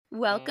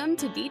Welcome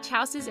to Beach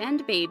Houses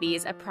and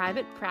Babies, a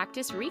private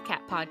practice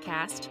recap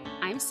podcast.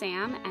 I'm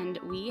Sam, and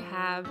we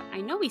have, I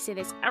know we say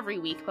this every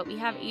week, but we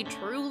have a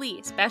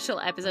truly special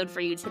episode for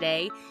you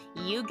today.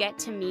 You get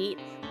to meet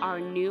our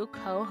new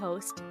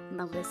co-host,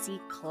 Melessie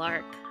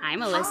Clark. Hi,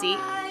 Melessie.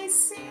 Hi,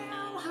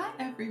 Sam. Hi,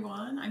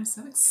 everyone. I'm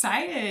so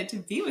excited to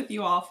be with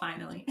you all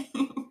finally.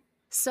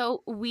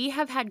 So we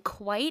have had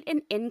quite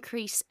an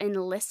increase in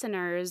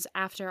listeners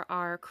after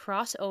our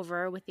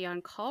crossover with the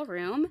On Call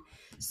Room.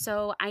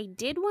 So I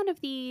did one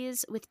of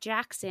these with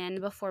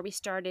Jackson before we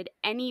started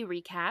any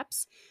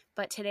recaps,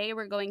 but today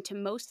we're going to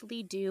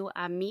mostly do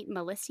a Meet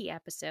Melessie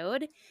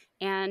episode,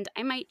 and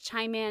I might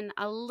chime in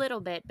a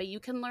little bit, but you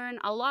can learn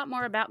a lot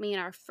more about me in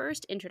our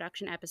first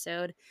introduction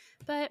episode,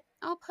 but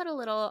I'll put a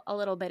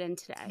little bit in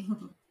today.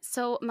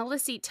 So,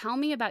 Melessie, tell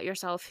me about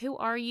yourself. Who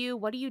are you?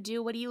 What do you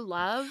do? What do you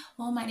love?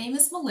 Well, my name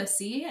is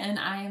Melessie, and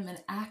I am an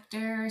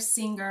actor,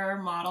 singer,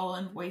 model,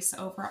 and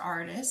voiceover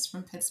artist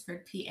from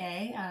Pittsburgh,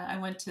 PA. I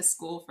went to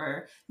school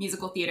for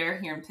musical theater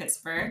here in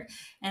Pittsburgh,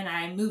 and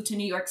I moved to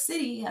New York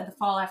City the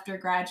fall after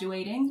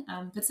graduating.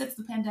 But since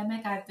the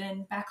pandemic, I've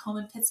been back home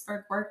in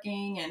Pittsburgh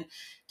working, and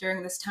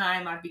during this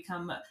time, I've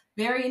become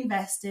very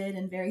invested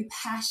and very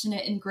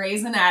passionate in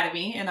Grey's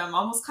Anatomy, and I'm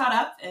almost caught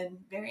up and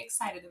very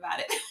excited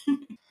about it.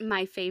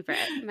 My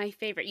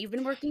favorite. You've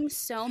been working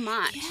so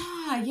much.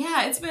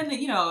 Yeah. It's been,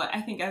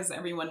 I think as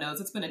everyone knows,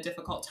 it's been a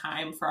difficult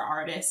time for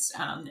artists.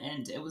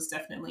 And it was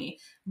definitely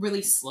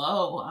really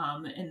slow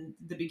in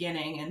the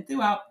beginning and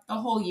throughout the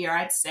whole year,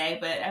 I'd say.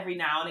 But every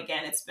now and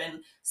again, it's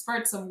been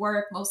spurts of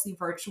work, mostly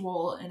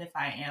virtual. And if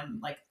I am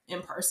like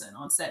in person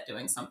on set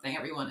doing something,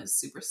 everyone is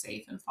super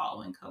safe and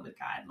following COVID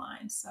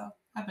guidelines. So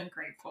I've been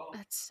grateful.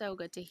 That's so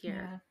good to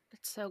hear. Yeah.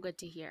 That's so good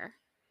to hear.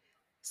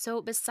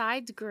 So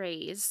besides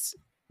Grey's,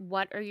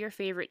 what are your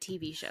favorite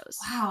TV shows?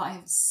 Wow, I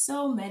have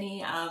so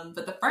many.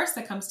 But the first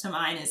that comes to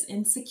mind is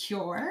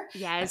Insecure.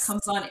 Yes. It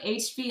comes on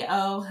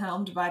HBO,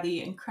 helmed by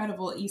the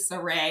incredible Issa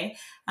Rae.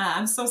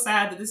 I'm so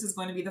sad that this is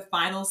going to be the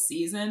final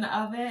season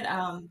of it.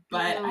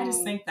 But I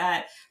just think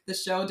that the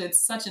show did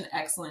such an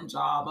excellent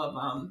job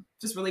of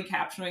just really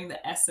capturing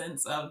the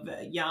essence of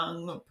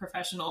young,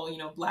 professional,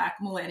 Black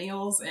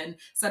millennials in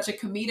such a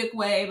comedic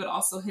way, but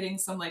also hitting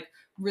some like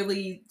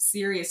really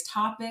serious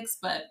topics.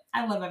 But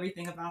I love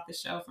everything about the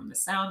show, from the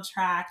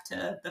soundtrack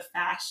to the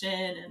fashion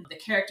and the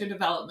character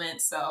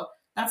development. So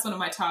that's one of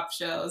my top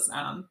shows.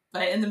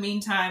 But in the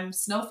meantime,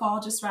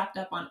 Snowfall just wrapped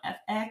up on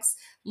FX.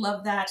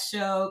 Love that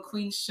show.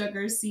 Queen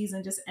Sugar's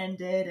season just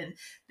ended, and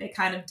they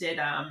kind of did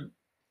all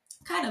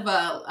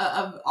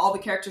the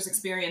characters'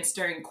 experience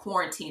during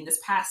quarantine this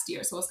past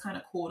year. So it was kind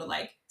of cool to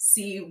like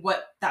see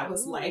what that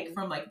was like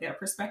from like their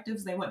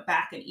perspectives. They went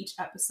back and each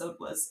episode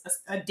was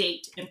a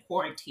date in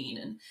quarantine,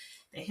 and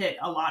they hit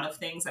a lot of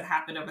things that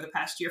happened over the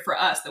past year for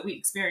us that we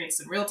experienced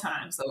in real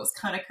time. So it was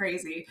kind of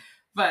crazy,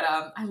 but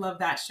I love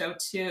that show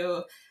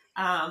too. Those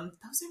are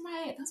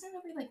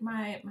really like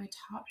my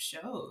top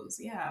shows.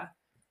 Yeah.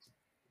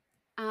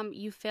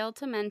 You failed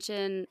to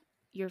mention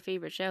your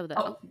favorite show though.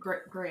 Oh,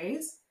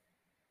 Grey's?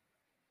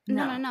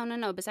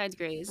 No. Besides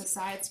Grey's.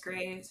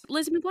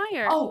 Lizzie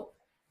McGuire. Oh,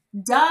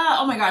 duh.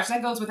 Oh my gosh,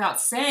 that goes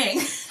without saying.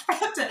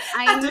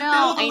 I have to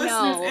fill the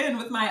listeners in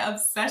with my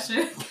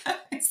obsession,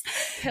 guys.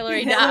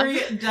 Hilary Duff.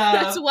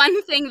 That's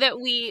one thing that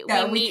we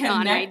meet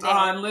on right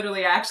there.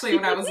 Literally, actually,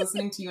 when I was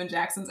listening to you and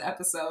Jackson's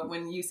episode,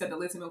 when you said that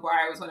Lizzie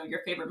McGuire was one of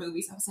your favorite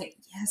movies, I was like,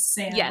 yes,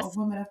 Sam, a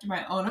woman after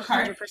my own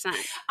heart. 100%.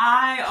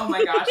 Oh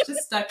my gosh,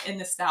 just stuck in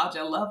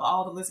nostalgia. Love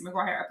all the Lizzie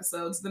McGuire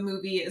episodes. The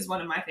movie is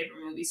one of my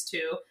favorite movies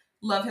too.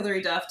 Love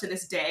Hilary Duff to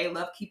this day.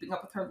 Love keeping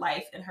up with her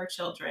life and her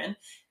children.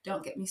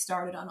 Don't get me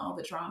started on all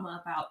the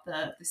drama about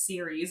the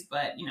series,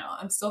 but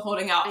I'm still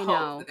holding out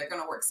hope that they're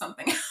going to work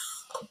something out.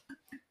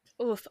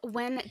 Oof.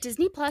 When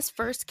Disney Plus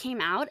first came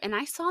out and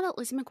I saw that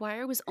Lizzie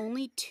McGuire was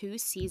only 2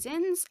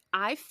 seasons,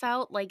 I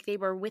felt like they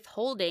were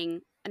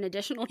withholding an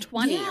additional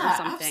 20 or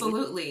something.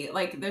 Absolutely.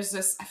 Like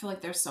I feel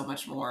like there's so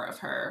much more of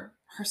her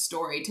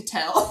story to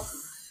tell.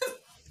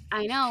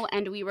 I know,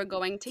 and we were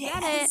going to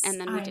get it, and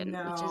then we didn't.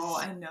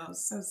 I know,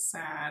 so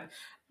sad.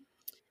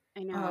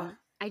 I know.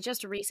 I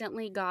just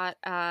recently got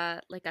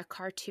like a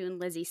cartoon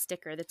Lizzie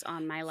sticker that's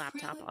on my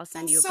laptop. I'll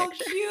send you a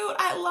picture. So cute.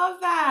 I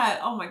love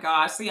that. Oh my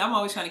gosh. See, I'm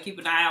always trying to keep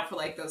an eye out for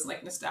like those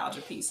like nostalgia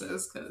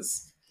pieces,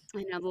 because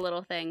I know, the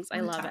little things.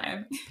 I love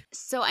it.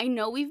 So I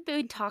know we've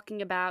been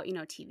talking about,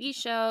 TV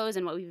shows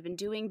and what we've been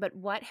doing, but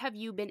what have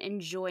you been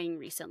enjoying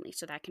recently?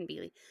 So that can be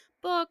like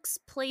books,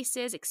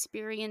 places,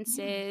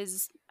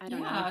 experiences. I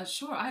don't know. Yeah,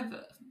 sure.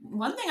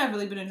 One thing I've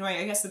really been enjoying,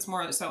 I guess it's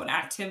more so an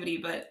activity,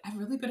 but I've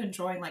really been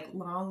enjoying like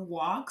long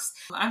walks.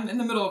 I'm in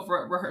the middle of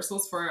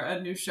rehearsals for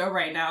a new show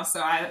right now,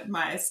 so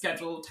my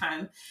scheduled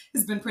time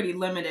has been pretty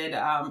limited.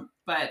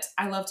 But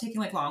I love taking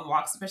like long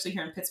walks, especially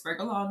here in Pittsburgh,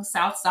 along the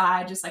South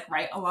Side, just like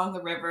right along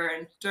the river.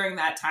 And during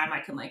that time, I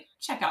can like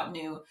check out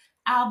new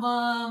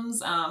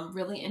albums.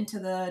 Really into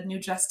the new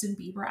Justin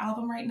Bieber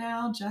album right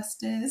now,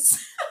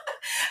 Justice.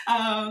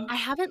 I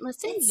haven't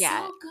listened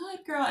yet. It's so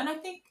good, girl. And I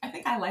think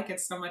I like it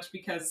so much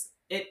because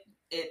it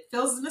it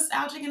feels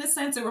nostalgic in a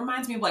sense. It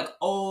reminds me of like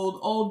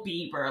old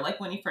Bieber, like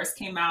when he first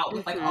came out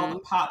with like all the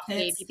Mm-hmm. pop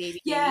Baby, hits. baby,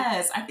 baby.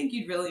 Yes, I think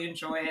you'd really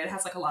enjoy it. It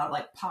has like a lot of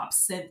like pop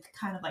synth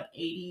kind of like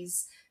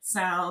 80s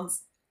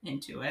sounds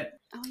into it.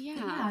 Oh But yeah.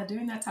 yeah,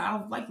 during that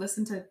time, I'll like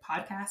listen to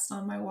podcasts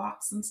on my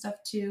walks and stuff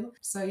too.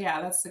 So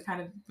yeah, that's the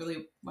kind of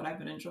really what I've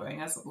been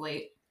enjoying as of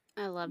late.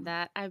 I love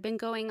that. I've been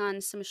going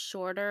on some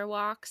shorter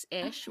walks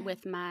ish Okay.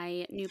 with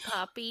my new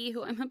puppy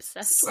who I'm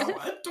obsessed So with.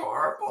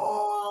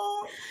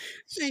 adorable. I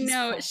She's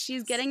know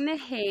she's precious. getting the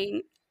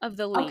hang of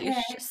the Okay.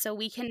 leash, so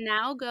we can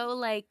now go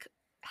like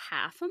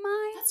half a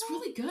That's mile.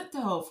 really good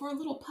though for a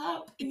little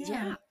pup. Yeah.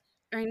 Yeah.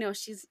 I know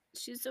she's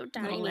so Little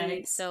tiny.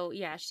 legs. So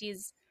yeah,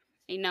 she's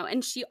I know,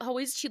 and she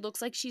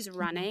looks like she's Mhm.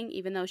 running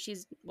even though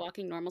she's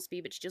walking normal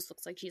speed, but she just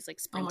looks like she's like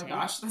Oh my sprinting.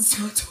 gosh, that's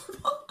so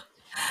adorable.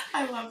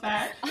 I love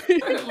that.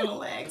 Her little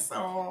legs.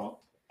 Oh,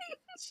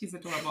 she's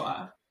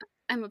adorable.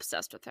 I'm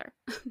obsessed with her.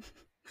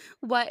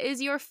 What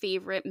is your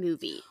favorite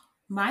movie?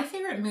 My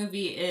favorite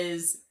movie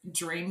is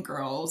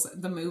Dreamgirls,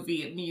 the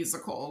movie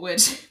musical,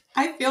 which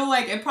I feel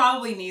like it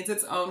probably needs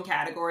its own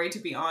category, to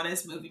be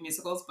honest, movie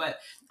musicals, but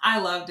I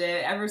loved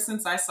it. Ever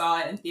since I saw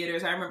it in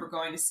theaters, I remember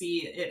going to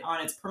see it on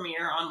its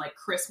premiere on like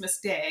Christmas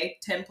Day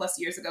 10 plus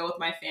years ago with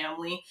my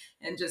family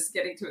and just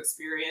getting to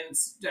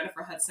experience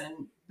Jennifer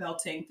Hudson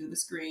belting through the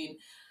screen.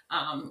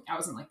 I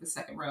was in like the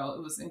second row.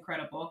 It was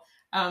incredible.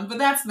 But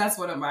that's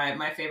one of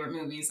my favorite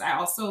movies. I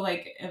also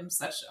like am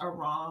such a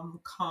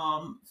rom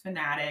com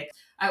fanatic.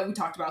 We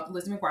talked about the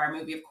Lizzie McGuire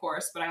movie, of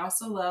course, but I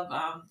also love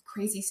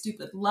Crazy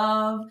Stupid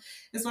Love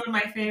is one of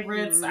my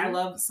favorites. I Hmm.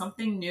 love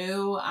Something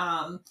New.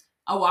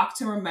 A Walk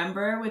to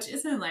Remember, which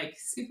isn't like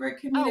super Oh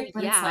comedic,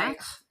 but it's yeah,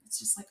 like it's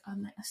just like a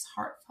nice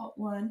heartfelt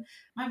one.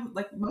 My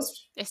like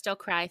most I still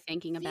cry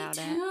thinking me about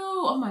too. it.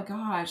 Oh my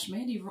gosh,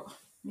 Mandy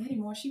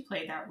Moore, she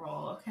played that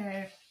role.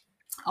 Okay,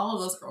 all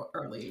of those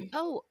early.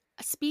 Oh,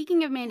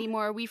 speaking of Mandy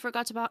Moore, we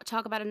forgot to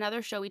talk about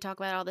another show we talk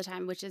about all the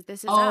time, which is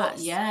This Is Oh,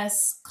 Us.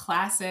 yes.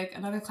 Classic.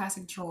 Another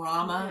classic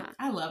drama. Yeah.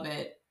 I love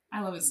it.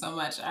 I love it so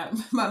much.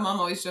 My mom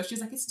always jokes, she's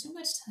like, it's too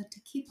much to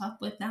keep up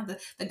with now.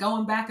 The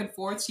going back and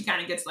forth, she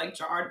kind of gets like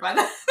jarred by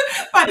the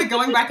by the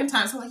going back in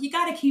time. So like, you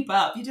got to keep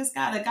up. You just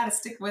gotta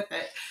stick with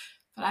it.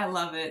 But I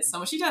love it so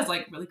much. She does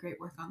like really great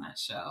work on that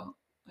show.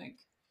 Like,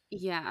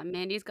 Yeah,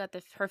 Mandy's got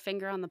her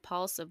finger on the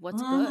pulse of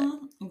what's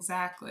good.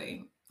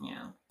 exactly.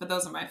 Yeah. But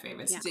those are my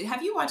favorites. Yeah.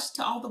 Have you watched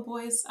To All the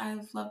Boys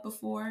I've Loved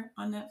Before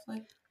on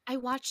Netflix? I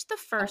watched the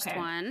first Okay.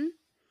 one,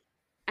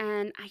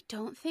 and I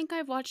don't think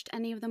I've watched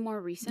any of the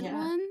more recent Yeah.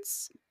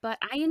 ones, but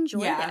I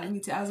enjoyed Yeah, it. me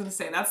too. I was gonna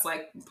say that's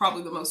like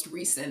probably the most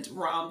recent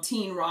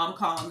teen rom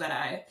com that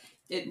I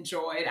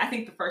enjoyed. I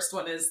think the first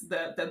one is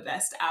the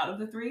best out of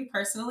the three,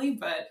 personally.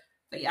 But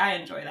yeah, I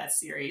enjoy that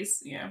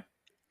series. Yeah.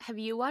 Have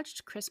you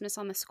watched Christmas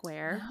on the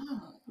Square? No,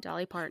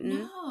 Dolly Parton.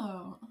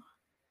 no.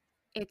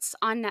 It's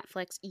on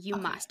Netflix. You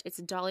Okay, must. It's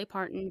Dolly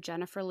Parton,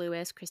 Jennifer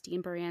Lewis,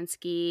 Christine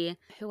Baranski.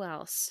 Who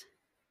else?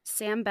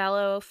 Sam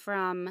Bello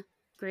from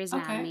Grey's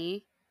okay,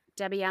 Anatomy.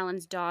 Debbie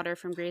Allen's daughter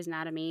from Grey's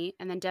Anatomy.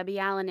 And then Debbie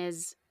Allen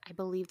is, I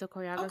believe, the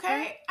choreographer.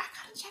 okay. I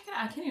gotta check it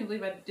out. I can't even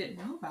believe I didn't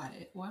know about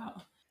it. Wow.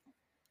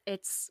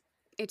 It's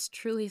it's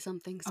truly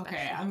something Okay,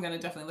 special. I'm gonna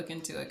definitely look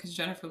into it because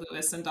Jennifer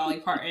Lewis and Dolly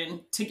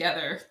Parton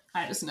together,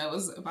 I just know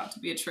is about to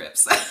be a trip.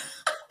 So.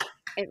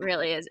 It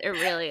really is. It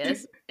really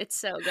is. It's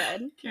so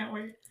good. Can't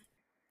wait.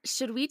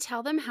 Should we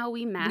tell them how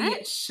we met?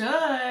 We should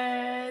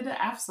How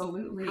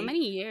absolutely,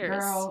 many years?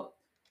 girl.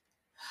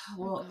 Oh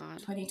Well, God.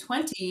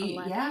 2020,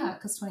 11? yeah,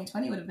 because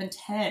 2020 would have been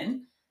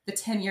 10, the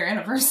 10-year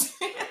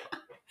anniversary.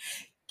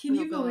 Can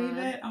Oh you believe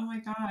God. it? Oh my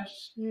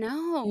gosh.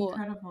 No.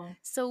 Incredible.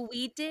 So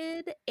we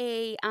did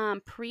a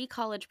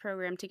pre-college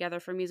program together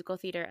for musical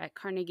theater at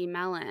Carnegie Yes,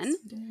 Mellon,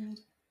 we did.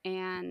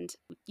 and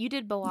you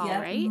did Boal,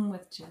 Yep, right?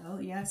 with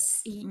Jill.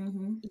 Yes. Y-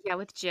 Yeah,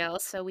 with Jill.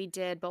 So we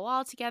did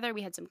Boal together.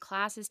 We had some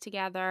classes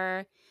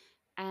together,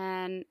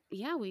 and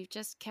yeah, we've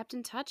just kept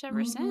in touch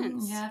ever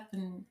since. Yep,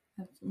 and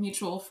have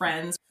mutual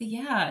friends. But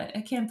yeah,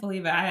 I can't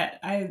believe it.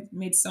 I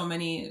made so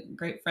many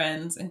great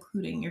friends,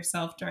 including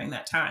yourself during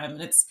that time.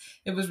 And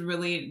it was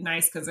really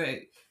nice because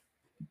I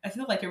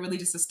feel like it really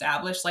just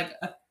established like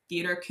a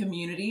theater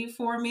community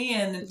for me.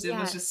 And it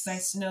was just nice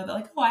Yes. to know that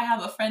like, oh, I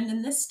have a friend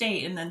in this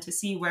state. And then to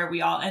see where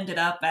we all ended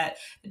up at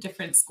the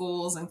different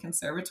schools and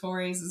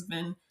conservatories has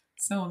been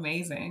so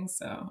amazing.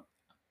 So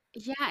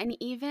Yeah, and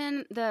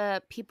even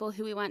the people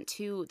who we went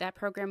to that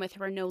program with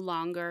who are no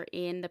longer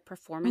in the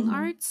performing mhm.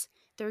 arts,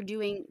 they're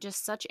doing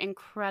just such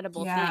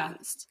incredible Yeah,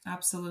 things.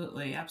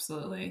 absolutely.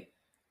 Absolutely.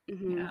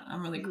 Hmm. Yeah,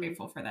 I'm really Hmm.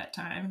 grateful for that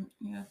time.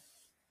 Yeah.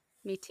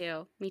 Me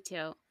too. Me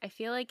too. I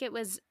feel like,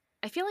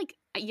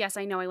 yes,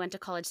 I know I went to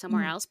college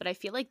somewhere Mhm. else, but I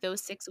feel like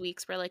those 6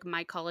 weeks were like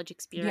my college Yeah,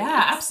 experience.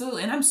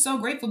 absolutely. And I'm so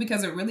grateful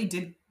because it really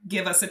did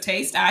give us a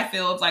taste, I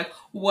feel, of like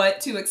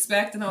what to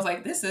expect. And I was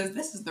like, this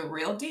is the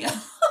real deal.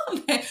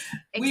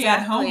 We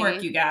had homework,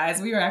 Exactly. you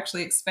guys. We were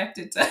actually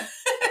expected to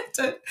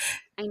to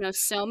I know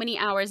so many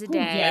hours a oh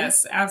day.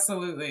 yes,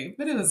 absolutely.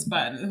 But it was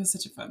fun. It was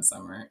such a fun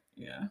summer.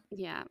 Yeah.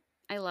 Yeah,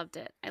 I loved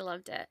it. I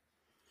loved it.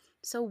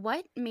 So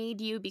what made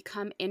you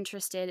become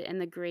interested in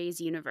the Grey's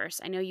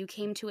universe? I know you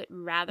came to it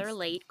rather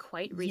late,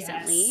 quite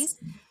recently, Yes.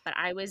 but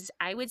I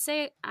would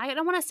say I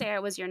don't want to say I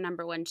was your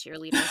number one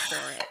cheerleader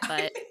for it,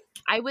 but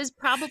I was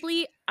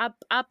probably up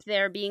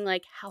there being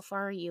like, how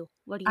far are you?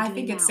 What are you I doing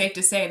think it's now? safe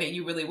to say that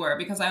you really were,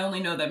 because I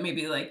only know that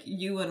maybe like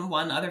you and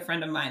one other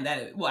friend of mine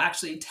that will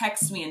actually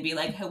text me and be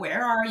like, hey,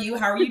 where are you?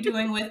 How are you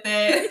doing with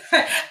it?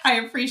 I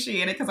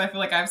appreciate it because I feel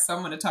like I have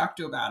someone to talk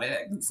to about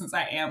it since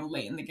I am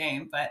late in the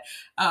game. But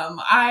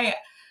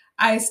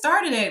I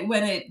started it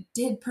when it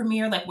did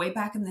premiere, like way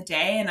back in the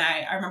day. And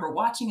I remember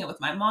watching it with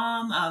my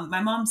mom.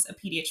 My mom's a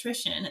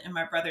pediatrician, and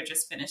my brother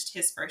just finished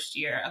his first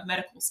year of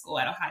medical school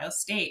at Ohio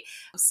State.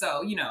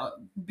 So,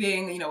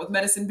 being, with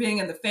medicine being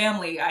in the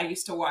family, I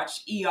used to watch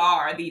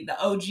ER, the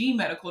OG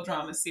medical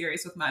drama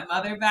series with my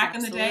mother back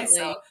in the day.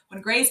 So Absolutely.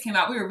 when Grey's came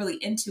out, we were really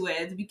into it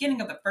at the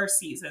beginning of the first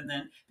season.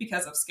 Then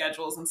because of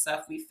schedules and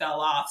stuff, we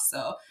fell off.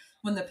 So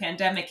when the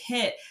pandemic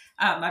hit,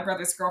 my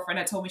brother's girlfriend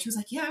had told me, she was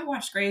like, yeah, I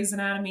watched Grey's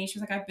Anatomy. She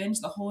was like, I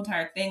binged the whole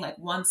entire thing like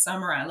one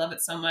summer. I love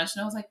it so much.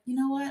 And I was like, you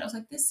know what? I was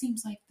like, this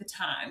seems like the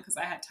time, because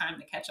I had time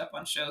to catch up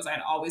on shows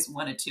I'd always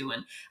wanted to.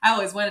 And I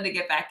always wanted to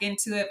get back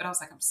into it, but I was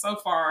like, I'm so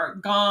far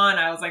gone.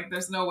 I was like,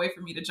 there's no way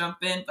for me to jump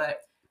in. But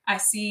I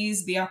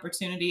seized the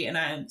opportunity, and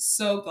I'm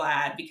so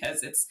glad,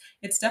 because it's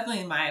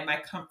definitely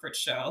my comfort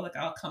show. Like,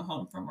 I'll come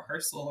home from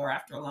rehearsal or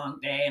after a long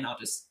day, and I'll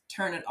just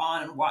turn it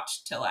on and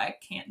watch till I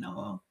can't no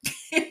more.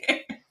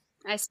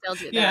 I still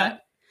do that. Yeah.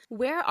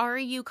 Where are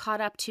you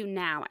caught up to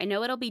now? I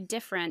know it'll be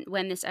different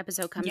when this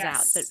episode comes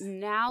out, but Yes.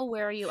 now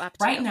where are you up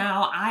Right to?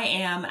 now, I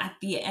am at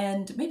the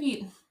end,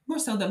 maybe more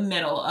so the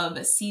middle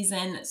of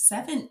season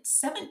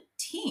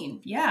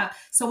 17. Yeah.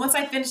 So once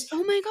I finish,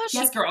 Oh my gosh,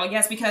 yes, girl,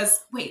 yes,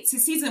 because wait,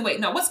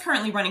 no, what's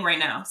currently running right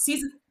now?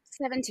 That's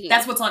 17.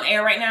 what's on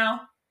air right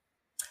now.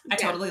 I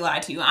Yeah. totally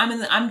lied to you.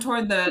 I'm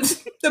toward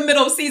the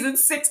middle of season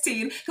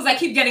 16, because I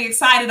keep getting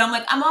excited. I'm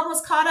like, I'm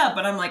almost caught up,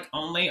 but I'm like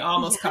only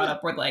almost caught Yeah.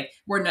 up with like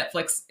where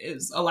Netflix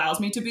allows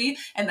me to be,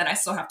 and then I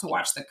still have to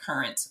watch the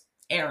current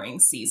airing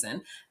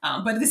season.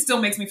 But this still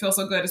makes me feel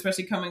so good,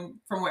 especially coming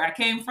from where I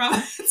came from.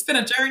 It's been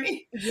a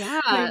journey, but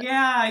Yeah.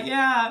 yeah,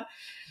 yeah.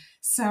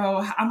 So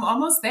I'm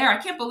almost there. I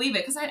can't believe it,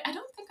 because I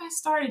don't think I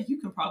started. You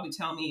can probably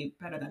tell me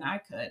better than I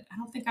could. I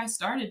don't think I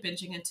started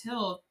binging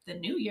until the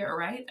new year,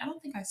 right? I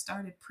don't think I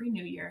started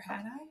pre-New Year,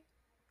 had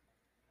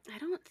I? I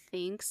don't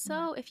think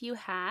so. If you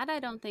had,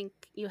 I don't think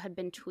you had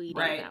been tweeting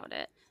Right. about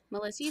it.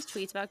 Melissie's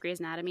tweets about Grey's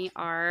Anatomy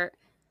are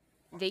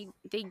they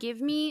give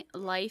me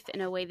life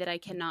in a way that I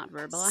cannot So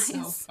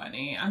verbalize.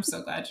 funny. I'm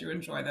so glad you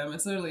enjoy them.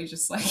 It's literally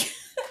just like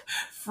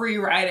free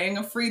writing,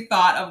 a free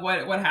thought of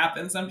what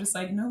happens. I'm just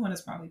like, no one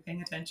is probably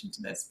paying attention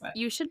to this, but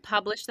You should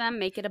publish them,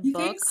 make it a you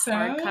think book, so?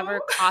 hardcover,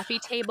 coffee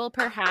table,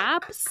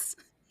 perhaps.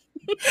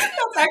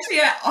 That's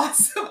actually an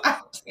awesome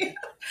idea.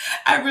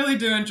 I really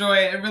do enjoy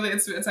it.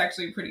 It's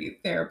actually pretty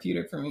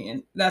therapeutic for me,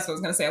 and that's what I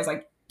was gonna say. I was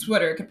like,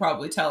 Twitter could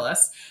probably tell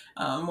us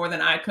more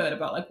than I could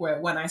about like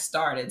when I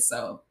started.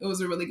 So it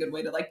was a really good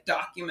way to like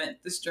document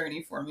this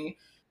journey for me.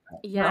 We're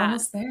Yeah.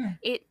 almost there.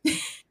 It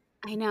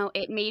I know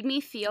it made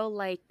me feel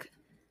like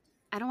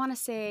I don't want to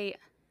say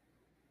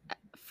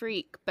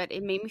freak, but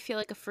it made me feel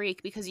like a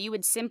freak because you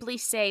would simply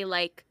say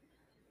like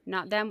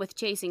not them with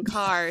chasing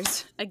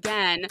cars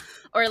again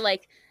or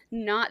like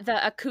not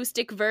the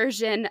acoustic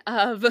version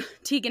of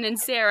Tegan and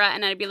Sarah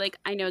and I'd be like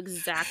I know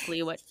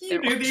exactly what You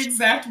they're knew the watching.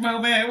 exact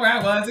moment where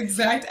I was,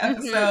 exact Mhm,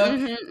 episode.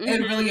 mhm,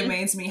 It really mhm.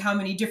 amazed me how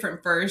many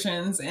different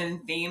versions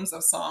and themes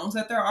of songs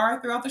that there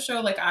are throughout the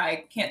show. Like,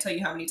 I can't tell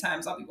you how many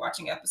times I'll be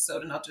watching an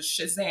episode and I'll just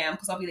Shazam,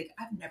 because I'll be like,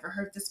 I've never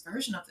heard this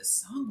version of this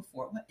song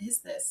before. What is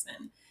this?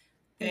 And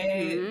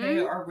they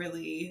Mhm. are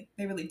really,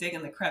 they really dig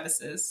in the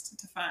crevices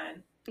to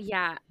find.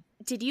 Yeah.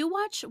 Did you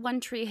watch One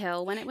Tree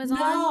Hill when it was on?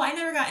 No, I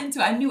never got into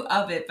it. I knew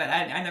of it, but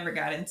I never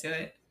got into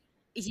it.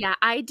 Yeah,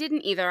 I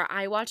didn't either.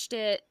 I watched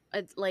it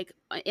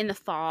in the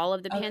fall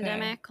of the Okay.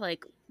 pandemic,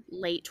 like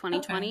late Okay.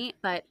 2020,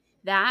 but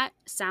that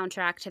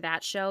soundtrack to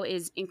that show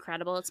is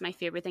incredible. It's my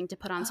favorite thing to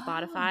put on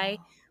Spotify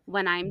Oh,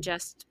 when I'm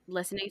just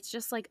listening. It's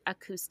just like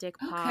acoustic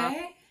pop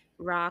okay.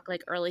 rock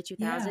like early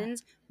Yeah.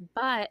 2000s,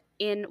 but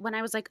in when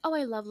I was like, "Oh,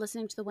 I love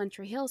listening to the One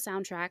Tree Hill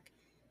soundtrack."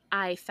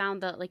 I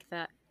found that like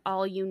the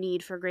All You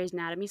Need for Grey's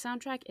Anatomy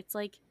soundtrack, it's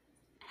like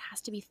it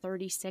has to be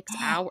 36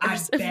 Oh, I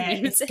hours of bet.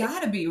 It's music.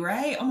 gotta be,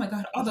 right? Oh my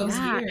God, all those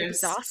Yeah, years.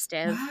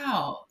 exhaustive.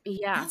 Wow.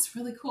 Yeah. That's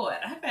really cool. And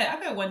I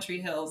bet One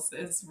Tree Hills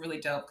is really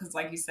dope, because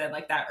like you said,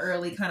 like that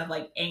early kind of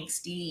like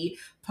angsty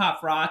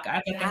pop rock. I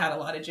bet they Yeah. had a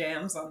lot of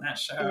jams on that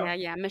show. Yeah,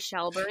 yeah.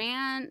 Michelle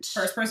Branch.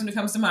 First person who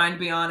comes to mind, to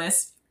be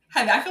honest.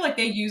 I feel like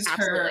they used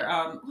her,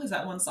 Absolutely. what was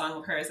that one song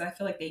of hers? I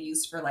feel like they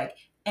used for like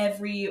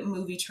every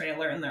movie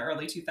trailer in the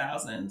early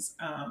 2000s.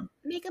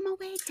 Making my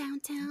way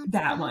downtown,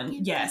 That one,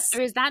 walking fast. Or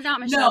yes. is that not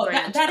Michelle No,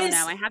 that Branch? that Oh no, is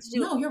I have to do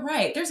no. You're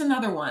right. There's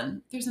another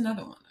one. There's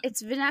another one.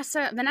 it's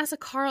Vanessa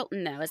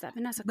Carlton though. Is that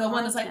Vanessa The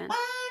one that's like, Carlton?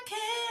 why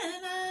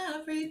can't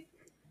I breathe?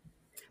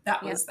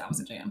 That Yep. was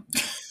a jam.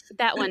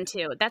 That one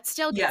too. That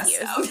still gets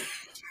Yes, used.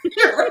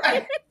 you're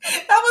right.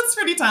 That one's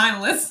pretty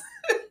timeless.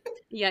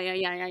 Yeah, yeah,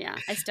 yeah, yeah, yeah.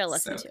 I still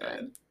listen So to it.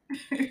 good.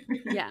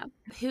 Yeah.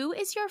 Who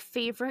is your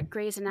favorite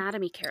Grey's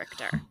Anatomy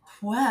character?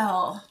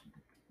 Well,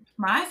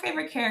 my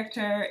favorite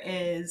character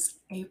is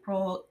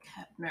April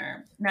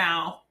Kepner.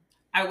 Now,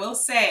 I will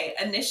say,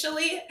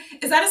 initially,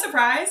 is that a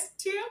surprise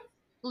to you?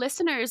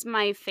 Listeners,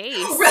 my face.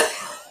 Really?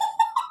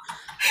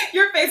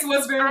 Your face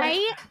was very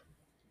like,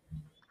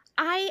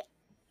 I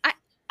I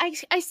I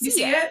I you see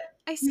see it. it?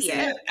 I You see see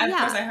it. it? And of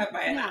course, Yeah. I have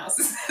my Yeah.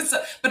 analysis.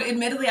 So, but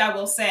admittedly, I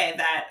will say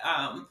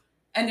that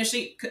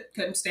initially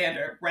couldn't stand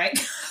her, right?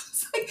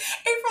 It's like,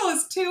 April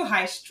is too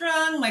high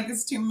strung, like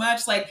it's too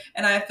much, like,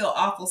 and I feel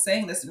awful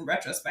saying this in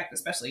retrospect,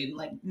 especially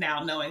like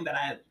now knowing that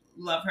I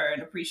love her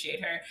and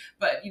appreciate her.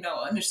 But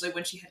initially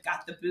when she had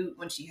got the boot,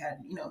 when she had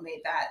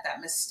made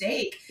that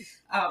mistake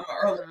Uh-huh.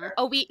 earlier.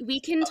 Oh, we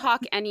can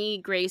talk any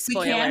Grey We can.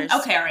 spoilers.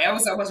 Okay, all right. I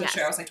wasn't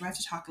sure. I Yes. was like, do I have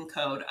to talk in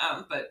code?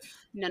 But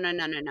No, no,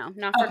 no, no, no.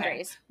 Not for okay.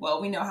 Greys.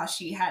 Well, we know how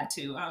she had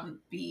to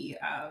be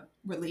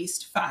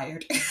released,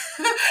 fired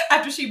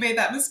after she made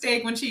that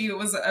mistake when she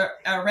was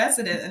a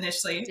resident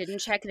initially. Didn't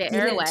check the Didn't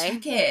airway.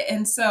 check it,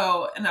 and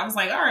I was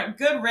like, all right,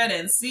 good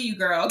riddance. See you,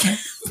 girl.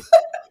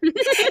 And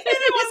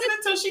it wasn't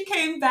until she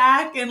came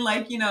back and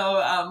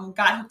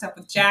got hooked up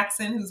with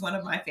Jackson, who's one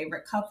of my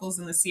favorite couples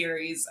in the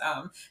series,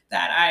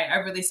 that I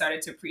really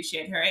started to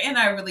appreciate her, and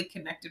I really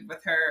connected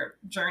with her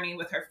journey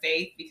with her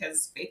faith,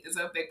 because faith is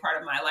a big part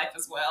of my life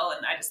as well.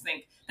 And I just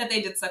think that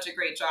they did such a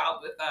great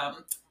job with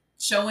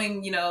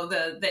showing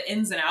the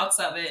ins and outs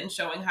of it, and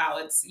showing how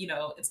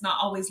it's not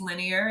always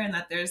linear, and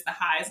that there's the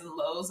highs and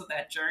lows of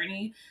that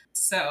journey.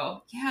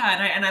 So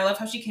yeah, and I love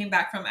how she came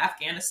back from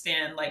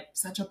Afghanistan like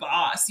such a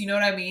boss. You know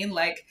what I mean?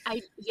 Like,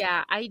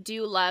 I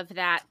do love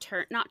that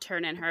not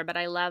turn in her, but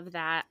I love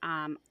that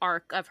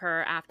arc of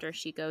her after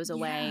she goes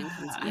away and yeah,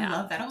 comes. I Yeah.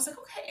 love that. I was like,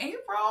 okay,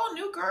 April,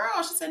 new girl.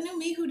 She said, new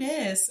me, who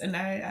dis? And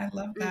I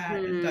love that.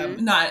 And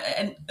Mm-hmm. not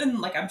and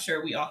like I'm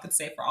sure we all could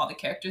say for all the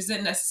characters,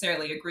 didn't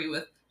necessarily agree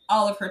with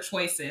all of her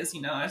choices.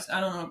 I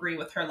don't agree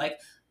with her like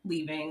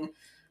leaving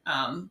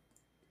um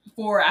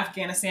for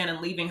Afghanistan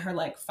and leaving her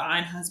like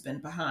fine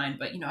husband behind.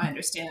 But I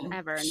understand.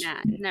 Ever,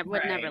 would never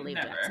Right, leave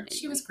Jackson never.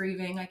 She was anyway.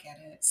 grieving. I get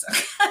it.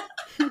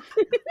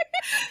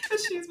 So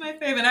she's my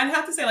favorite. I'd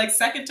have to say, like,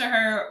 second to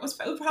her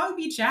would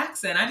probably be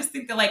Jackson. I just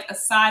think that, like,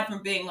 aside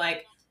from being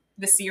like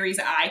the series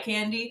eye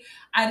candy,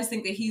 I just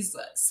think that he's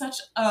such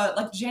a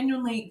like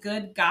genuinely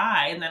good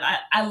guy, and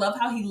that I love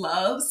how he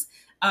loves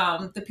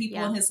the people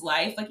Yeah. in his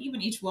life. Like,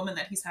 even each woman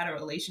that he's had a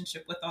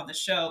relationship with on the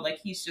show, like,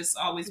 he's just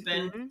always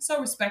been Mm-hmm. so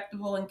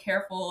respectable and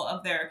careful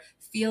of their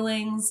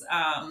feelings.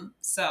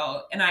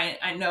 So, and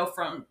I know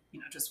from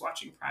just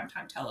watching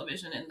primetime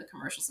television and the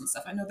commercials and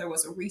stuff, I know there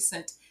was a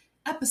recent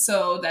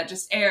episode that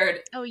just aired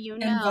Oh, you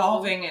know.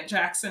 involving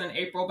Jackson and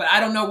April, but I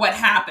don't know what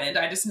happened.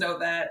 I just know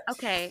that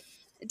Okay.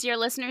 Dear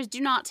listeners,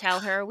 do not tell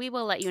her. We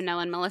will let you know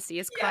when Melessie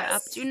is caught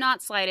up. yes, Do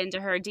not slide into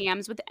her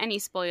DMs with any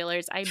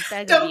spoilers. I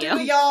beg of don't do it,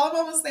 you. y'all. I'm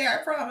almost there.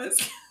 I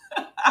promise.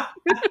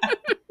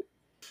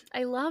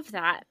 I love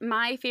that.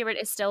 My favorite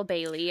is still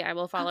Bailey. I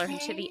will follow her to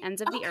Okay, the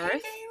ends of the okay,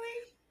 earth.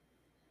 Bailey.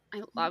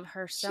 I love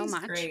her so She's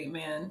much. great,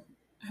 man.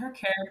 Her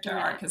character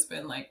Yeah. arc has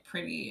been like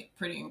pretty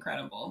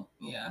incredible.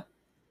 Yeah.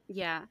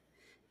 Yeah.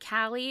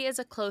 Callie is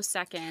a close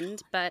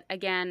second, but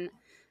again,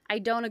 I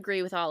don't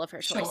agree with all of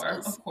her Sure,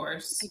 choices. of I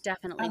course. I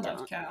definitely love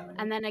don't. And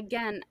Callie. then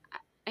again,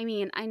 I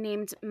mean, I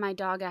named my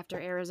dog after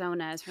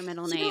Arizona as her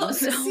middle You name, know,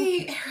 so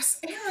see,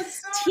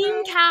 Team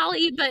Arizona.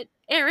 Callie, but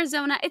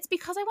Arizona. It's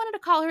because I wanted to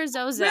call her Really?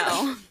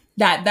 Zozo.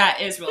 That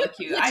is really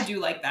cute. I Which, do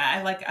like that.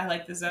 I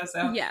like the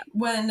Zozo. yeah,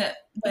 When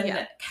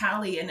yeah.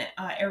 Callie and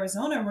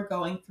Arizona were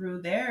going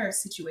through their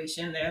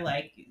situation, they're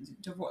like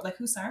divorce. Like,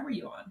 whose side were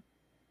you on?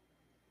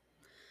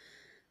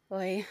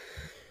 Boy.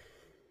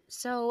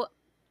 So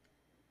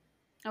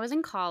I was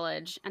in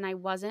college and I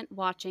wasn't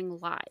watching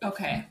live.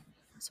 Okay,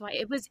 So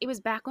it was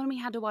back when we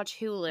had to watch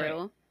right.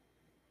 Hulu.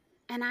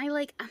 And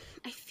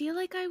I feel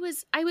like I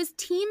was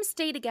team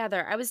stay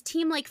together. I was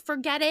team like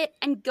forget it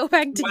and go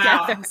back Wow, I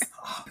together. was the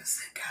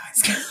opposite,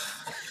 guys.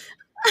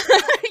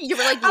 You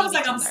were like I was leave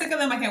like, each I'm sick other. of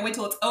them. I can't wait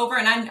till it's over.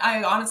 And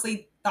I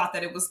honestly thought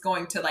that it was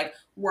going to like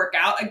work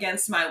out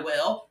against my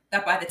will.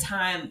 That by the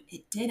time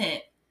it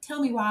didn't,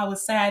 tell me why I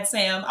was sad,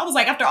 Sam. I was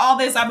like, after all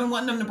this, I've been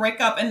wanting them to break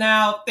up, and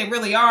now they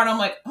really are. And I'm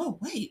like, oh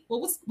wait,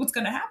 well, what's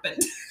gonna happen?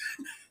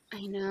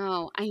 I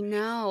know. I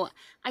know.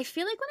 I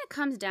feel like when it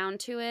comes down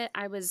to it,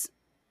 I was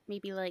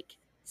maybe like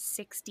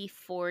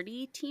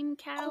 60-40 team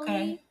Callie.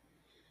 Okay,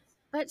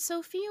 But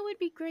Sophia would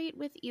be great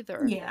with either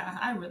of yeah, them.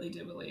 I really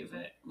do believe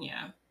it.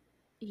 Yeah,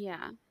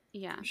 Yeah.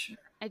 Yeah. for sure.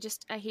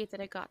 I hate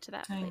that it got to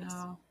that I place.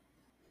 know.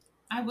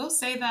 I will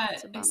say It's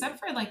that a except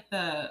bummer. for like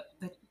the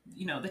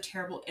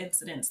terrible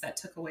incidents that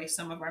took away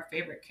some of our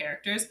favorite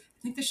characters,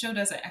 I think the show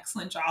does an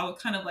excellent job of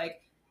kind of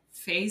like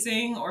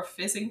phasing or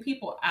fizzing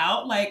people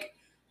out. Like,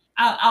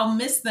 I'll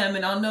miss them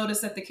and I'll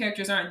notice that the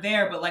characters aren't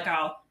there, but like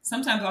I'll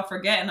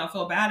forget and I'll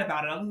feel bad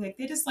about it. I'll be like,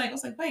 they just like, I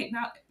was like, wait,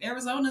 now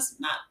Arizona's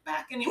not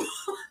back anymore,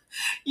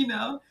 you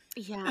know?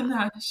 Yeah. And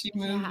now she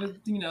moved Yeah.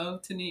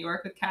 with, to New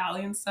York with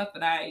Callie and stuff.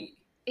 But I,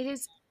 It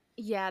is.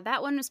 Yeah,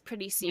 that one was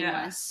pretty yeah,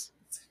 seamless.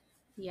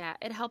 Yeah,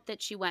 it helped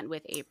that she went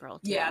with April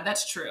Yeah, too.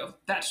 that's true.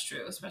 That's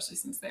true, especially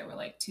since they were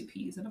like two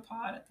peas in a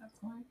pod at that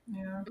point.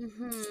 Yeah.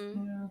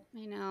 Mhm.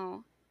 Yeah. I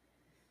know.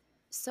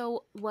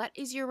 So, what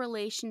is your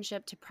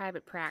relationship to private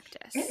It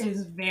practice?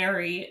 is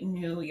very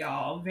new,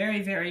 y'all.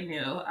 Very, very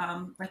new.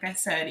 Like I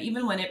said,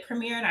 even when it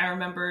premiered, I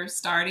remember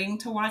starting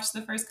to watch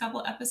the first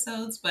couple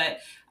episodes, but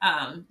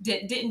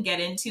didn't get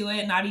into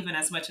it, not even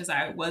as much as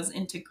I was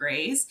into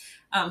Grey's.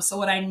 So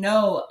what I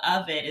know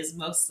of it is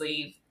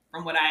mostly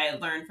from what I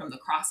learned from the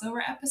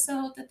crossover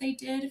episode that they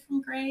did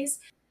from Grey's.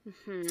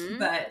 Mhm.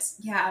 But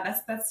yeah,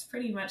 that's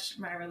pretty much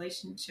my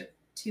relationship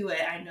to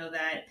it. I know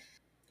that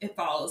it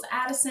follows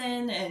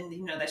Addison, and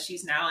you know that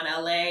she's now in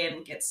LA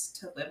and gets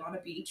to live on a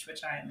beach,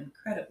 which I am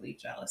incredibly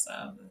jealous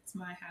of. It's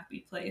my happy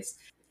place.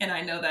 And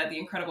I know that the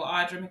incredible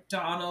Audra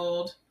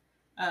McDonald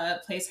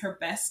plays her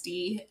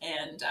bestie,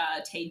 and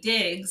Tay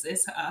Diggs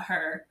is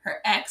her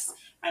ex.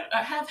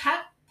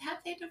 Have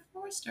they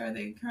divorced, or are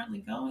they currently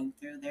going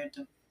through their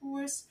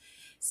divorce?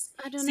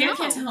 I don't Sam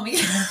can't know. tell me.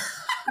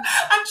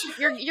 I'm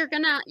You're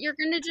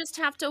gonna just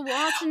have to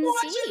watch and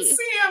watch and see.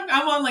 see.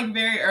 I'm on like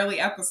very early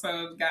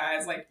episodes,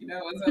 guys. Like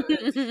what's of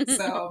it.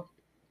 So,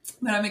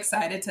 but I'm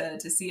excited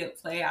to see it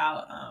play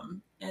out.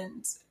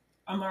 And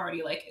I'm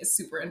already like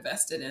super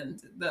invested in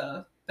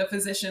the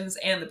physicians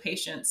and the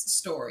patients'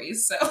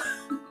 stories. So,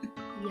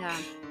 Yeah.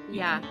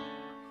 yeah. Yeah.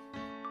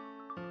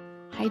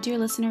 Hi, dear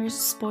listeners.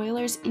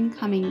 Spoilers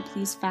incoming.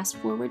 Please fast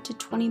forward to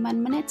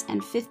 21 minutes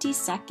and 50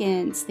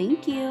 seconds.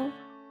 Thank you.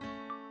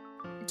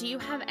 Do you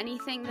have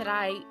anything that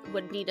I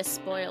would need a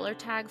spoiler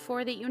tag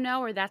for that you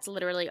know, or that's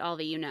literally all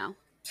that you know?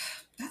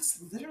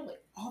 That's literally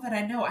all that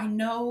I know. I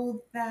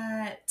know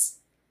that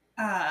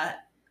uh,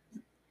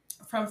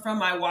 from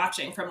my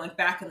watching from like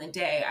back in the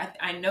day,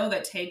 I know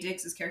that Tay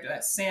Diggs' character,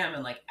 that's Sam,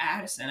 and like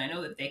Addison, I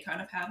know that they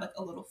kind of have like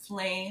a little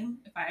flame.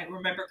 If I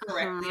remember Uh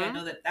correctly, I huh.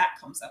 know that that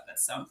comes up at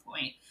some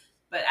point,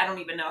 but I don't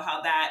even know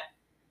how that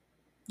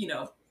you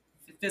know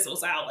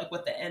fizzles out, like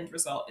what the end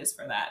result is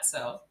for that.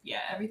 So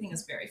yeah, everything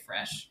is very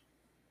fresh.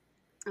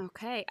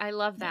 Okay, I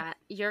love Yeah. that.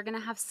 You're gonna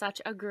have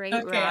such a great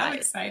Okay, I'm ride.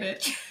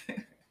 excited.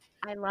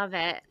 I love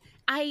it.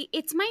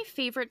 It's my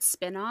favorite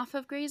spin-off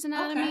of Grey's Okay.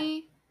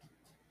 Anatomy.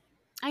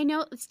 I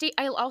know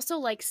I also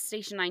like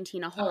Station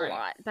 19 a All whole right.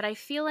 lot, but I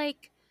feel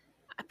like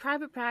a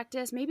Private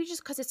Practice, maybe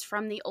just because it's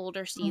from the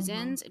older Mm-hmm.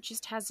 seasons, it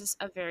just has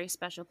a very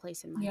special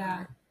place in my Yeah.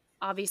 heart.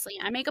 Obviously,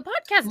 I make a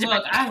podcast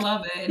about Look, I it.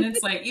 love it. And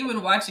it's like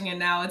even watching it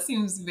now, it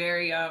seems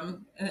very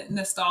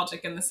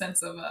nostalgic in the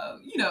sense of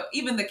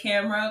even the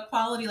camera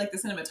quality, like the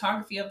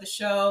cinematography of the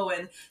show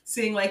and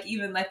seeing like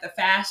even like the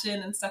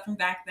fashion and stuff from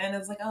back then.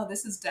 It's like, oh,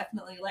 this is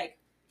definitely like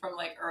from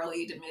like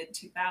early to mid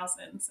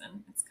 2000s,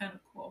 and it's kind of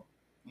cool.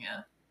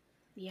 Yeah.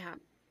 Yeah,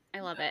 I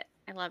love Yeah. it.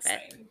 I love it.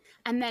 Exciting.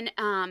 And then,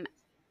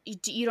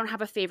 you don't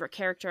have a favorite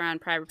character on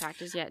Private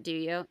Practice yet, do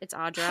you? It's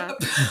Audra.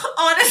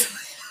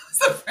 Honestly,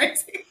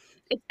 surprising.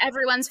 It's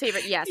everyone's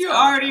favorite. Yes, You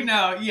already Audra.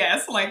 know.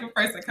 Yes. Like the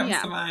first that comes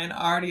Yeah. to mind,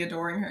 already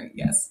adoring her.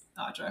 Yes.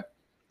 Audra.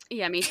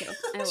 Yeah, me too.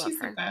 I love She's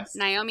the her. best.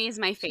 Naomi is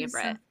my She's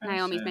favorite. so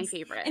Naomi's my precious.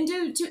 favorite. And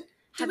do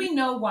Have we you?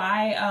 know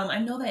why? I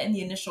know that in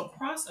the initial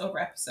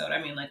crossover episode,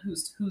 I mean, like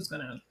who's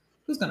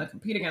gonna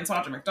compete against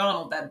Audra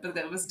McDonald? But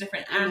that was a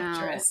different I know.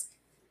 actress.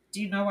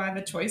 Do you know why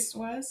the choice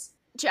was?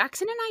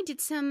 Jackson and I did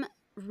some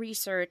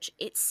research.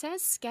 It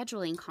says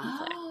scheduling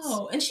conflicts.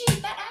 Oh, and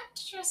that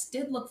actress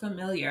did look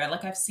familiar.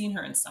 Like I've seen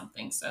her in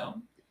something,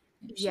 so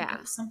maybe she Yeah.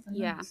 looks something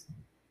Yeah. else,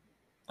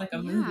 like a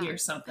movie Yeah. or I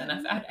something.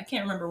 don't know. I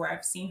can't remember where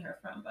I've seen her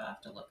from, but I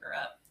have to look her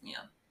up.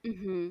 Yeah,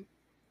 Mhm.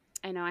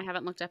 I know I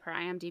haven't looked up her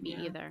IMDb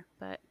yeah. either,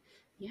 but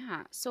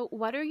yeah. So,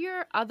 what are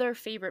your other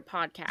favorite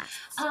podcasts?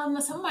 Some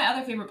of my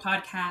other favorite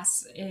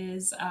podcasts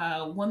is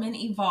Woman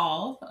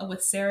Evolve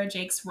with Sarah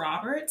Jakes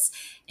Roberts.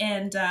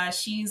 And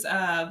she's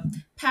a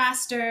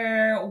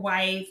pastor,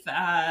 wife,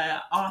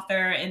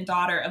 author, and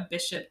daughter of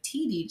Bishop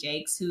T.D.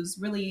 Jakes, who's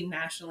really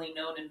nationally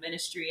known in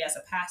ministry as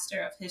a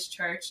pastor of his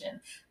church.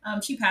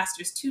 And she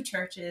pastors two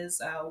churches,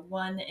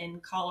 one in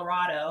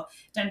Colorado,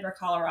 Denver,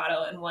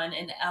 Colorado, and one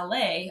in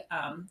LA,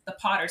 the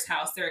Potter's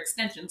House. They're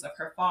extensions of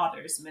her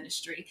father's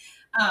ministry.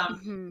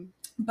 Um, Mhm.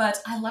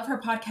 but I love her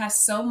podcast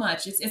so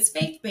much. It's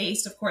faith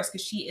based, of course,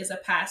 because she is a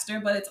pastor,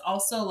 but it's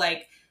also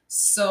like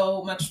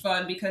so much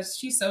fun because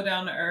she's so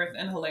down to earth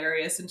and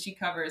hilarious, and she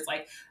covers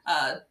like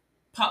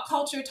pop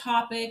culture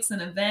topics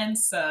and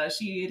events.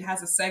 She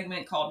has a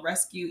segment called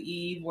Rescue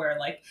Eve, where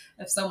like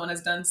if someone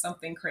has done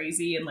something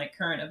crazy in like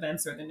current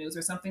events or the news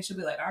or something, she'll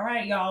be like, "All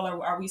right, y'all,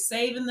 are we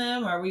saving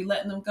them? Are we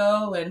letting them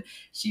go?" And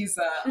she's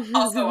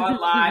also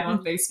on live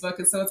on Facebook,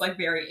 and so it's like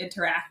very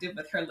interactive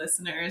with her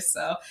listeners.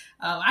 So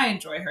I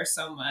enjoy her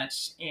so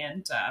much.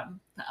 And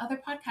the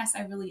other podcast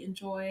I really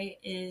enjoy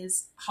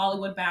is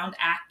Hollywood Bound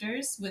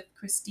Actors with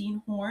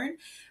Christine Horn.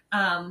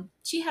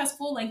 She has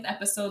full length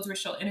episodes where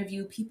she'll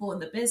interview people in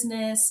the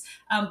business.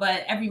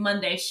 But every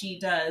Monday she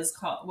does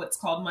what's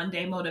called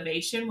Monday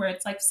Motivation, where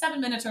it's like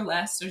 7 minutes or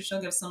less. So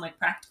she'll give some like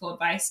practical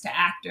advice to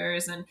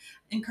actors and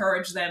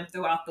encourage them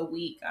throughout the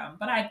week.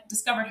 But I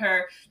discovered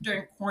her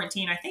during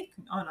quarantine, I think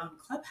on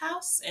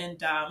Clubhouse,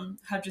 and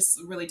have just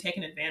really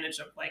taken advantage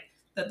of like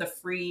the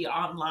free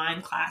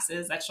online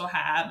classes that she'll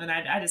have. And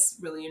I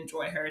just really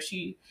enjoy her.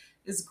 She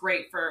is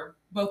great for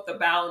both the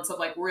balance of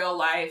like real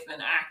life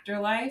and actor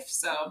life.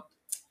 So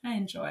I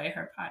enjoy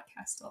her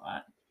podcast a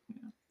lot.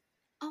 Yeah,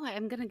 Oh,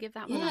 I'm going to give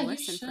that one a yeah, you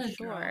listen for should,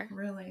 girl. sure.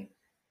 Really.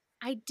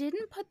 I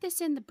didn't put this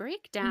in the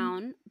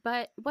breakdown,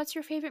 but what's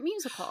your favorite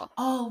musical?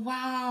 Oh,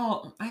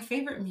 wow. My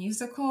favorite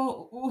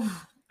musical. Ooh,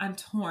 I'm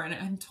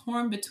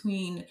torn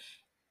between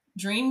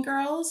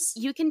Dreamgirls.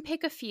 You can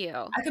pick a few.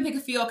 I can pick a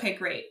few. Okay,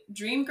 great.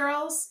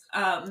 Dreamgirls,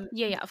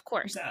 Yeah, of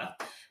course. duh,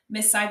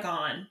 Miss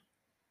Saigon,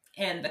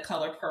 and The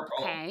Color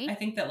Purple. I Okay.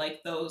 think that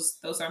like those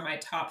are my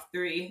top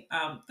three.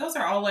 Those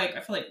are all like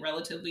I feel like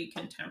relatively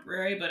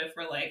contemporary, but if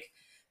we're like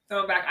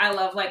throwing back, I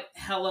love like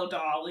Hello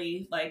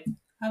Dolly. Like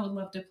I would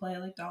love to play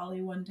like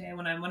Dolly one day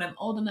when I'm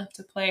old enough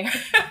to play her.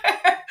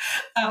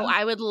 Oh, um,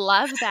 I would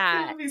love it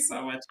that. would be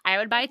so much I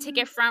would buy a fun.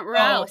 ticket front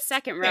row, Oh,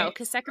 second row,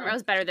 because thanks, second row girl.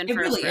 is better than It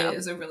first really row.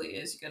 is. It really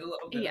is. You get a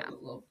little bit of Yeah, a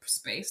little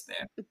space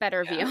there.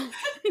 better Yeah. view.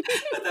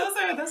 But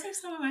those are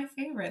some of my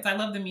favorites. I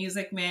love the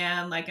Music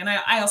Man, like, and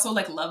I also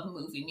like love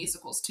movie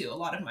musicals too. A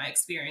lot of my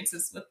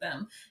experiences with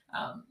them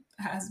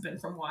has been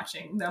from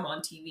watching them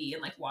on TV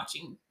and like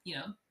watching,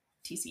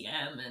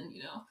 TCM and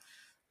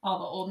all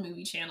the old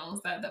movie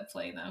channels that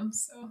play them.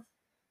 So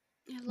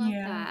I love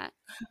yeah. that.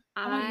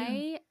 How about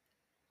you?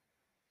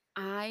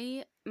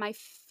 My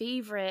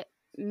favorite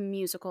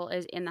musical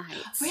is In the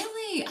Heights.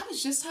 Really? I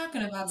was just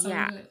talking about something.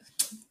 Yeah,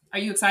 Are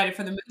you excited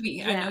for the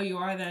movie? I know yeah. you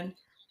are. Then.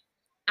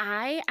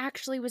 I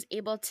actually was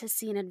able to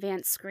see an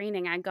advanced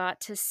screening. I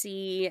got to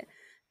see,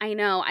 I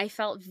know, I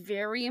felt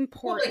very Well,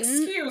 important.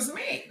 excuse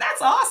me.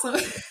 That's awesome.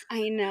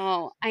 I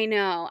know.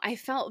 I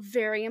felt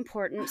very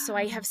important. So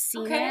I Wow. have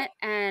seen Okay. it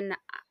and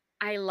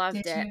I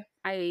loved Did it.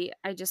 you?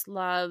 I just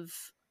love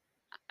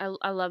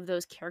I love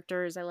those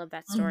characters. I love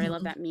that story. I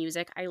love Mhm. that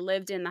music. I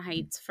lived in the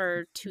Heights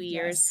for 2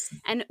 years,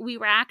 Yes. and we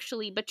were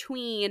actually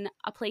between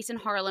a place in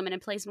Harlem and a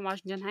place in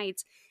Washington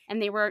Heights,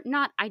 and they were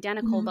not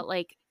identical, Mhm. but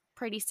like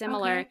pretty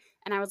similar. Okay.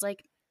 And I was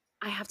like,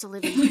 I have to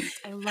live in the Heights.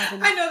 I love in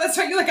the I know that's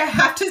right. You're like, I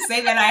have to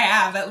say that I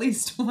have at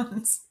least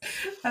once.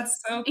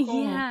 That's so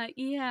cool. Yeah,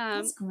 yeah.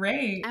 That's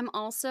great. I'm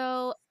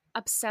also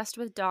obsessed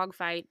with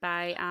Dogfight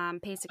by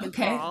Pasek and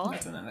Okay, Paul,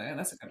 that's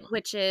a good one.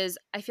 which is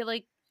I feel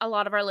like a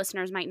lot of our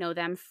listeners might know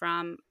them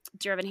from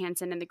Dear Evan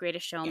Hansen and The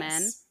Greatest Showman,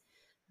 Yes.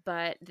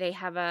 but they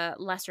have a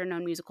lesser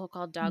known musical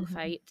called Hmm.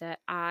 Dogfight that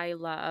I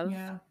love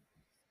Yeah.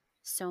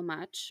 so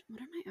much.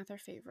 What are my other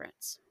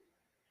favorites?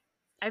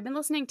 I've been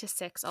listening to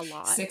Six a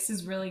lot. Six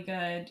is really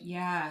good.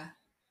 Yeah.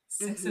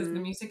 The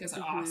Mhm. music is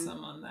Mhm.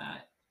 awesome on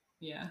that.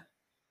 Yeah.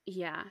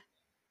 Yeah.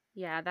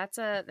 Yeah, that's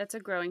a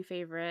growing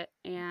favorite,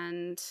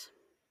 and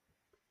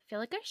I feel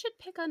like I should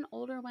pick an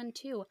older one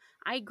too.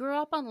 I grew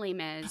up on Les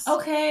Mis.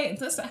 Okay,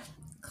 this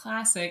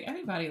classic.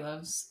 Everybody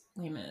loves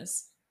Les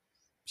Mis.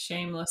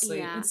 Shamelessly.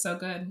 Yeah. It's so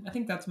good. I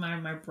think that's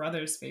my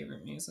brother's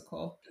favorite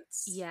musical.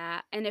 It's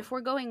Yeah, and if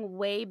we're going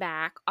way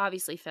back,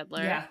 obviously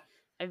Fiddler. yeah.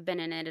 I've been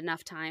in it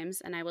enough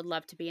times and I would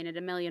love to be in it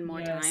a million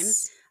more times.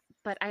 Yes.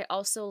 But I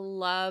also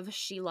love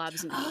She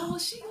Loves Me. Oh,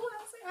 she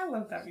loves it. I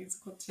love that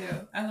musical too.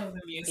 I love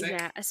the music.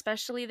 Yeah,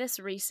 especially this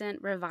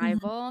recent Mhm.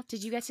 revival.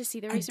 Did you get to see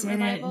the I recent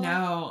didn't revival?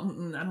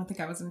 know. I don't think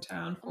I was in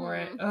town for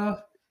it. Mm,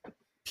 Oh,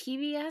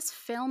 PBS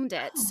filmed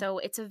it, oh, so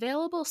it's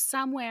available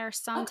somewhere okay.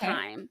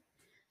 sometime.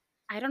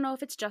 I don't know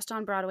if it's just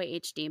on Broadway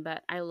HD,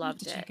 but I I'll have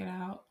to loved it. check it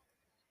out.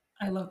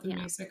 I love the Yeah,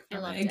 music I from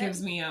it. loved It it.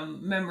 gives me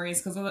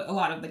memories because a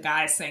lot of the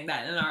guys sang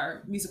that in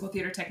our musical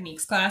theater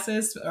techniques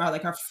classes or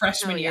like our Oh,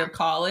 freshman year yeah. of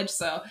college.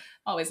 So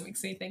always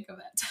makes me think of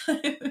that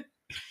time.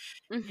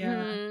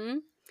 Yeah. Hmm.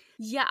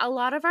 Yeah, a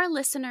lot of our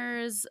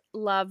listeners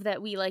love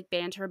that we like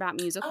banter about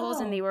musicals,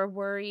 and they Oh, were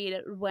worried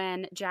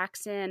when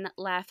Jackson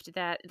left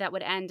that that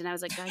would end. And I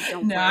was like, guys,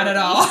 don't not at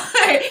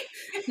worry. all.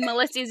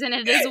 Melissa's in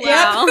it as Yep.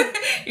 well.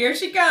 Here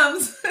she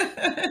comes.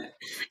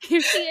 Here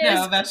she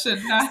No, is. that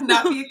should not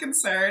So, be a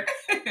concern.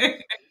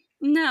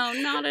 no,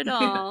 not at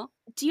all.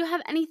 Do you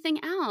have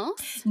anything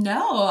else?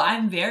 No,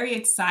 I'm very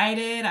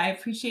excited. I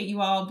appreciate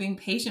you all being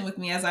patient with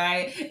me as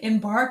I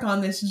embark on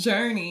this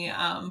journey.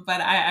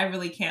 But I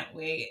really can't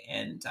wait.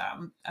 And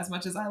as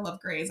much as I love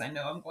Grays, I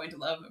know I'm going to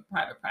love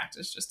private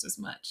practice just as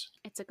much.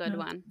 It's a good Yeah.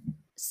 one.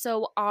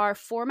 So our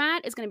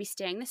format is going to be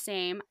staying the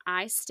same.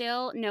 I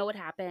still know what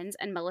happens,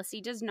 and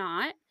Melessie does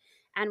not.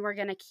 And we're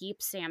going to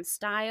keep Sam's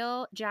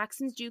style.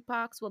 Jackson's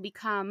jukebox will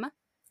become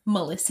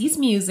Melissie's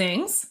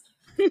musings.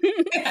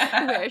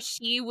 where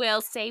she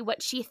will say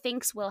what she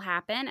thinks will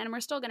happen. And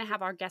we're still going to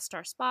have our guest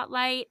star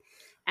spotlight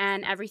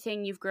and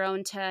everything you've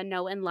grown to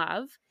know and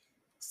love.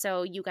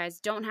 So you guys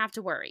don't have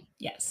to worry.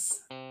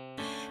 Yes.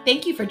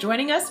 Thank you for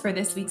joining us for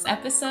this week's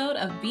episode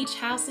of Beach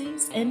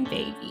Houses and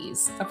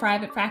Babies, a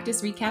private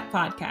practice recap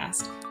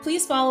podcast.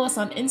 Please follow us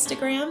on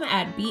Instagram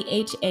at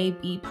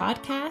BHAB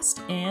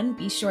Podcast and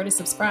be sure to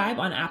subscribe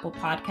on Apple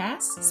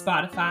Podcasts,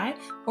 Spotify,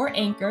 or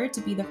Anchor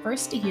to be the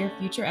first to hear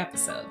future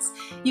episodes.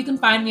 You can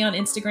find me on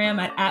Instagram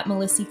at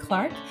Melessie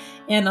Clark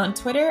and on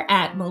Twitter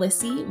at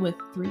Melessie with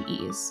 3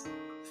 E's.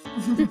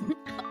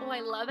 Oh, I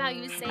love how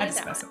you say I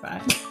just that.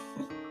 specified.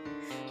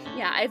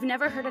 Yeah, I've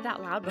never heard it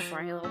out loud before.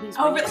 I always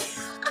Oh, read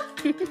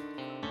really? it.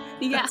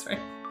 Yeah, That's right.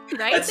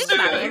 right? That's Think true,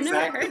 about it. I've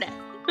never exactly.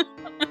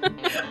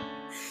 heard it.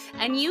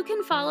 And you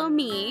can follow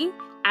me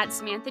at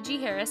Samantha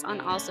G. Harris on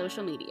all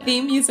social media.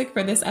 Theme music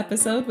for this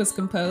episode was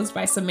composed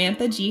by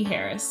Samantha G.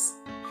 Harris.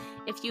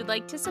 If you'd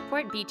like to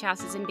support Beach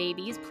Houses and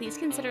Babies, please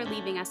consider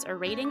leaving us a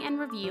rating and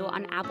review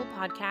on Apple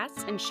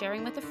Podcasts and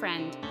sharing with a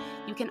friend.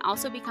 You can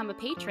also become a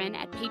patron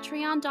at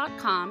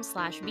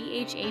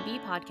patreon.com/BHAB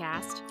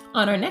podcast.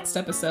 On our next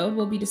episode,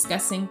 we'll be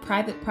discussing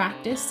Private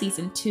Practice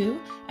Season 2,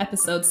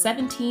 Episodes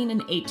 17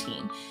 and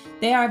 18.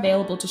 They are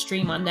available to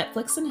stream on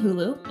Netflix and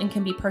Hulu and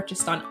can be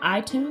purchased on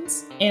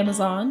iTunes,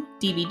 Amazon,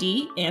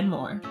 DVD, and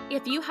more.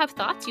 If you have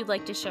thoughts you'd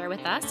like to share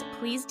with us,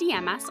 please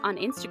DM us on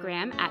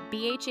Instagram at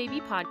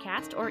BHAB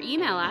Podcast or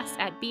email us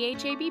at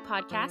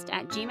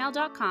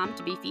bhabpodcast@gmail.com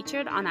to be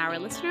featured on our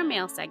listener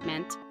mail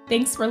segment.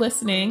 Thanks for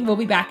listening. We'll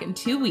be back in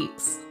 2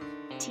 weeks.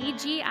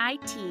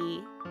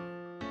 TGIT.